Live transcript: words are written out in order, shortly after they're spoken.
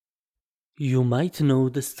You might know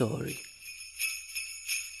the story.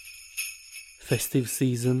 Festive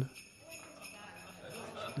season,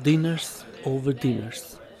 dinners over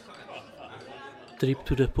dinners, trip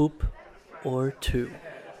to the pub or two.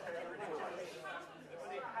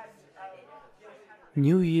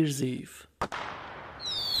 New Year's Eve.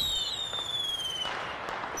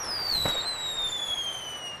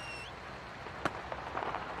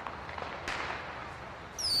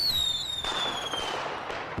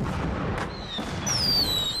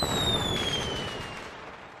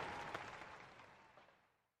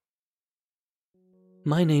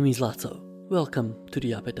 My name is Latso. Welcome to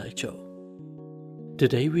the Appetite Show.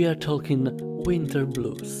 Today we are talking winter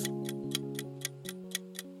blues.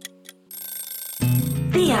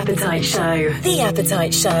 The Appetite Show. The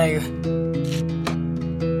Appetite Show.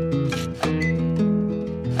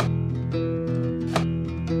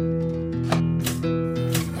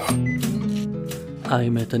 I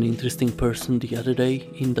met an interesting person the other day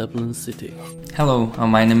in Dublin City. Hello,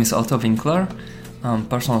 my name is Oto Winkler. I'm a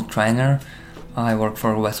personal trainer. I work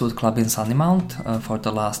for Westwood Club in Sandymount for the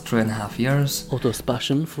last 3.5 years. Oto's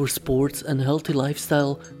passion for sports and healthy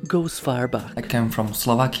lifestyle goes far back. I came from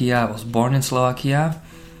Slovakia. I was born in Slovakia.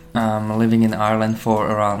 I'm living in Ireland for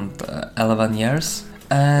around 11 years.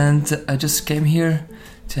 And I just came here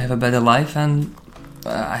to have a better life, and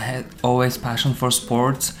I had always passion for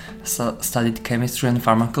sports. Studied chemistry and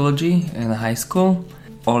pharmacology in high school.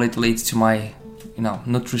 All it leads to my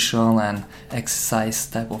nutrition and exercise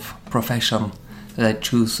type of profession that I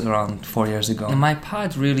chose around 4 years ago. And my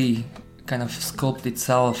path really kind of sculpted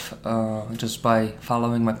itself just by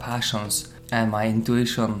following my passions and my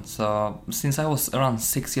intuition. So since I was around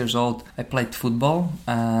 6 years old, I played football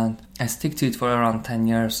and I stick to it for around 10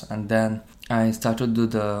 years. And then I started to do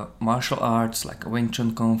the martial arts like Wing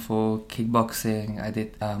Chun Kung Fu, kickboxing. I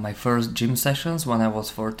did my first gym sessions when I was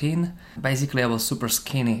 14. Basically, I was super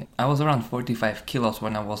skinny. I was around 45 kilos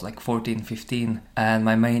when I was like 14, 15. And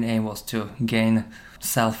my main aim was to gain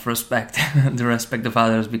self-respect, the respect of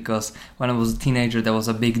others, because when I was a teenager, that was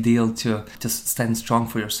a big deal to just stand strong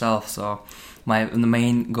for yourself. So the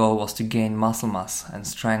main goal was to gain muscle mass and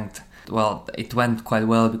strength. Well, it went quite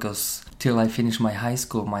well because till I finished my high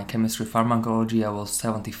school, my chemistry pharmacology, I was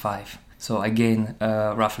 75. So I gained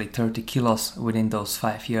roughly 30 kilos within those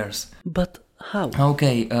 5 years. But how?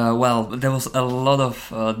 Okay, well, there was a lot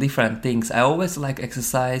of different things. I always like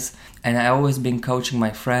exercise, and I always been coaching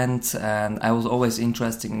my friends, and I was always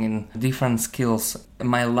interested in different skills.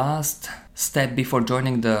 My last step before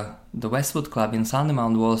joining the Westwood Club in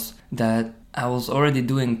Sandymount was that I was already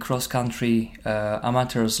doing cross-country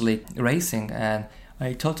amateurs league racing, and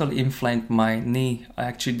I totally inflamed my knee. I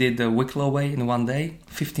actually did the Wicklow way in one day,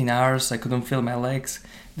 15 hours, I couldn't feel my legs.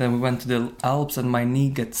 Then we went to the Alps and my knee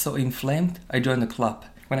got so inflamed, I joined the club.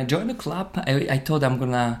 When I joined the club, I thought I'm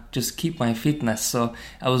gonna just keep my fitness. So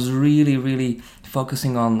I was really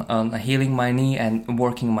focusing on healing my knee and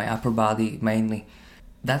working my upper body mainly.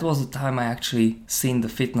 That was the time I actually seen the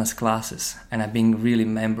fitness classes, and I being really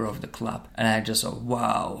member of the club, and I just thought,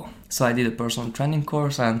 wow. So I did a personal training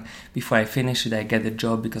course, and before I finished it, I get a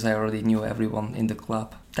job because I already knew everyone in the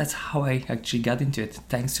club. That's how I actually got into it,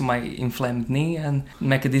 thanks to my inflamed knee, and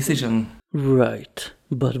make a decision. Right,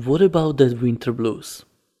 but what about that winter blues?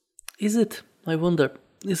 Is it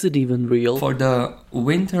even real? For the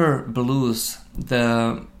winter blues,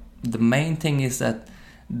 the main thing is that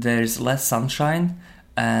there's less sunshine.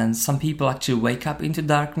 And some people actually wake up into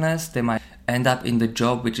darkness. They might end up in the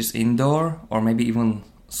job which is indoor, or maybe even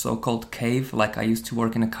so-called cave, like I used to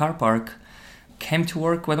work in a car park. Came to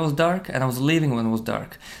work when it was dark, and I was leaving when it was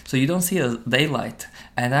dark. So you don't see the daylight,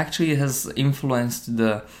 and actually it has influenced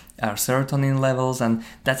our serotonin levels, and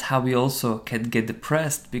that's how we also can get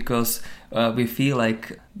depressed, because we feel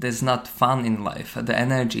like there's not fun in life. The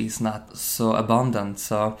energy is not so abundant.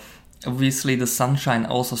 So obviously the sunshine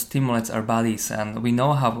also stimulates our bodies, and we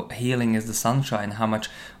know how healing is the sunshine, how much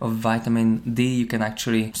of vitamin D you can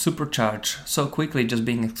actually supercharge so quickly just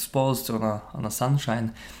being exposed on a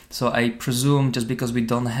sunshine. So I presume just because we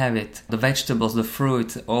don't have it, the vegetables, the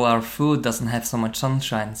fruit, all our food doesn't have so much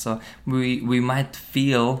sunshine, so we might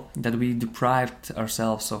feel that we deprived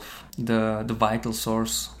ourselves of the vital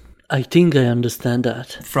source. I think I understand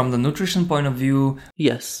that. From the nutrition point of view,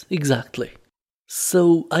 yes, exactly.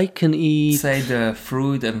 So I can eat... Say the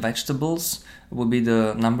fruit and vegetables will be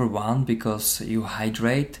the number one, because you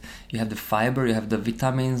hydrate, you have the fiber, you have the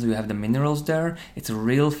vitamins, you have the minerals there. It's a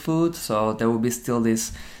real food, so there will be still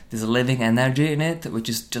this living energy in it, which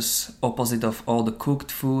is just opposite of all the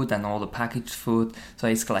cooked food and all the packaged food. So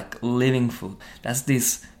it's like living food. That's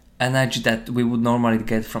this energy that we would normally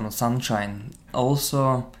get from the sunshine.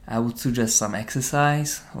 Also, I would suggest some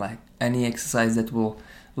exercise, like any exercise that will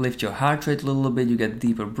lift your heart rate a little bit. You get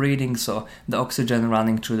deeper breathing, so the oxygen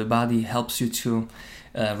running through the body helps you to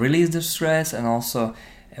release the stress and also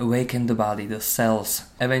awaken the body, the cells.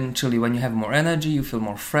 Eventually, when you have more energy, you feel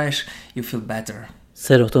more fresh, you feel better.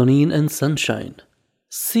 Serotonin and sunshine.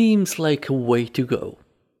 Seems like a way to go.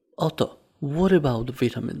 Otto, what about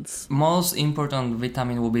vitamins? Most important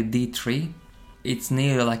vitamin will be D3. It's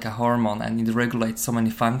nearly like a hormone and it regulates so many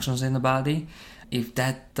functions in the body. If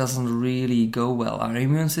that doesn't really go well, our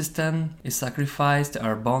immune system is sacrificed,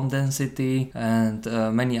 our bone density and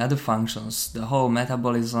many other functions. The whole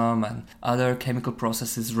metabolism and other chemical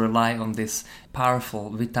processes rely on this powerful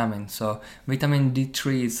vitamin. So vitamin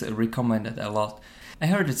D3 is recommended a lot. I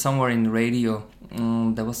heard it somewhere in the radio.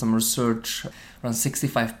 There was some research. Around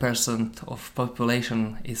 65% of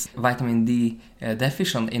population is vitamin D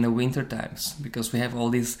deficient in the winter times because we have all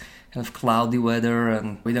this kind of cloudy weather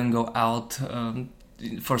and we don't go out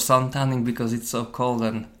for sun tanning because it's so cold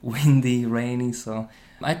and windy, rainy. So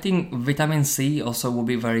I think vitamin C also will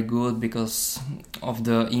be very good because of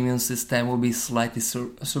the immune system will be slightly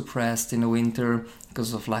suppressed in the winter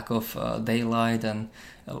because of lack of daylight and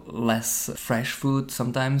less fresh food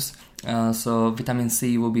sometimes. So vitamin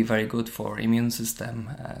C will be very good for immune system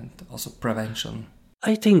and also prevention.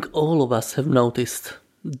 I think all of us have noticed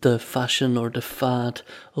the fashion or the fad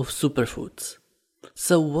of superfoods.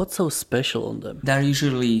 So what's so special on them? They're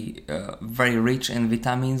usually very rich in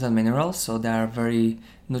vitamins and minerals, so they are very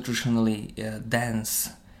nutritionally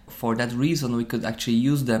dense. For that reason, we could actually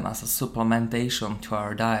use them as a supplementation to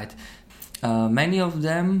our diet. Many of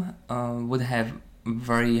them would have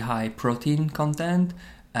very high protein content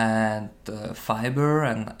and fiber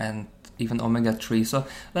and even omega-3. So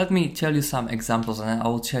let me tell you some examples and I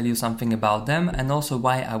will tell you something about them and also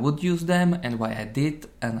why I would use them and why I did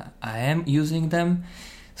and I am using them.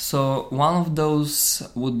 So one of those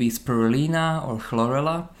would be spirulina or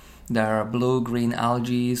chlorella. There are blue-green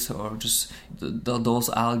algae or just those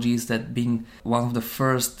algae that being one of the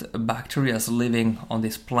first bacteria living on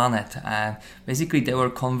this planet. And basically they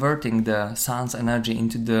were converting the sun's energy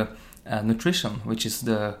into the nutrition, which is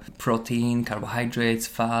the protein, carbohydrates,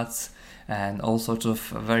 fats, and all sorts of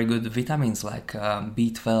very good vitamins like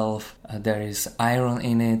B12. There is iron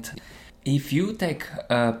in it. If you take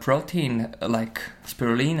protein like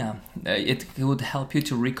spirulina, it would help you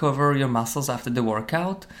to recover your muscles after the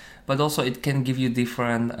workout, but also it can give you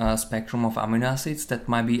different spectrum of amino acids that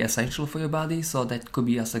might be essential for your body, so that could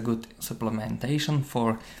be as a good supplementation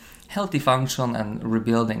for healthy function and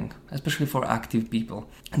rebuilding, especially for active people.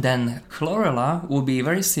 Then chlorella will be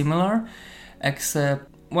very similar, except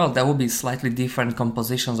there will be slightly different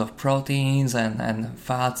compositions of proteins and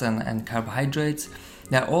fats and carbohydrates.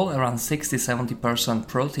 They're all around 60-70%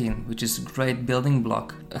 protein, which is a great building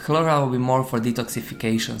block. Chlorella will be more for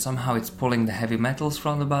detoxification. Somehow it's pulling the heavy metals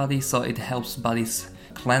from the body, so it helps body's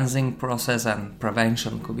cleansing process and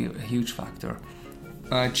prevention could be a huge factor.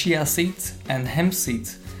 Chia seeds and hemp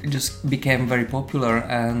seeds just became very popular,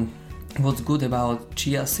 and what's good about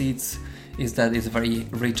chia seeds is that it's very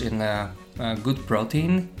rich in good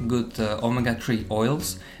protein, good omega-3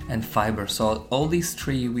 oils and fiber. So all these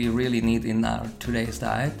three we really need in our today's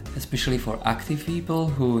diet, especially for active people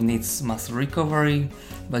who needs muscle recovery,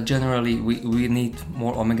 but generally we need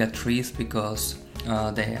more omega-3s because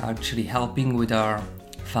they are actually helping with our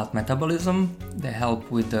fat metabolism. They help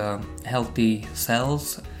with the healthy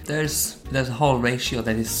cells. There's a whole ratio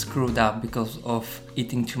that is screwed up because of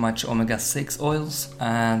eating too much omega-6 oils,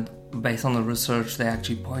 and based on the research they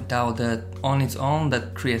actually point out that on its own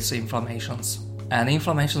that creates inflammations. And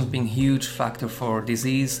inflammations being a huge factor for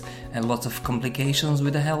disease and lots of complications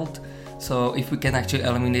with the health. So if we can actually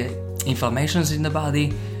eliminate inflammations in the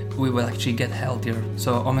body, we will actually get healthier.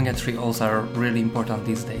 So omega-3 oils are really important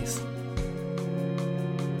these days.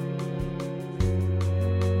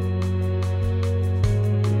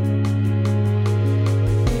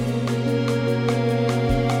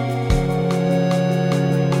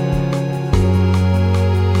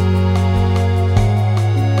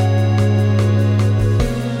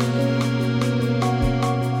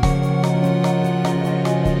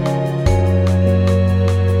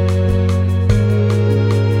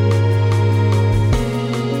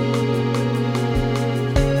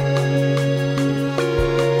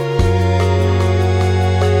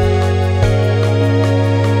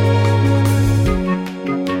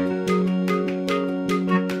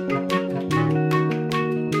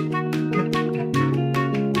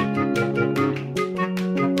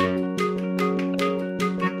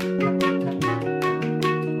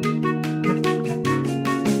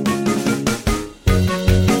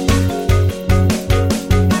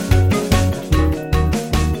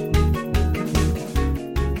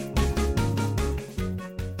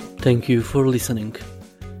 Thank you for listening.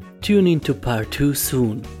 Tune in to part 2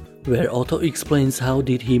 soon, where Oto explains how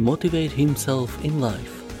did he motivate himself in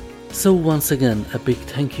life. So once again, a big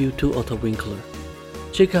thank you to Oto Winkler.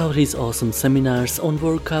 Check out his awesome seminars on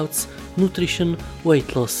workouts, nutrition,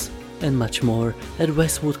 weight loss, and much more at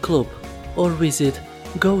Westwood Club, or visit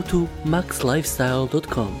go to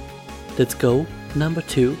maxlifestyle.com. That's go, number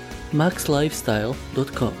 2,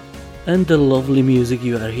 maxlifestyle.com. And the lovely music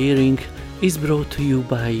you are hearing is brought to you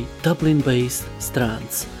by Dublin-based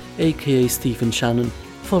Strands, aka Stephen Shannon.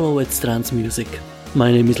 Follow at Strands Music.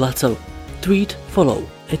 My name is Latso. Tweet, follow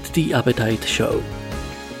at The Appetite Show.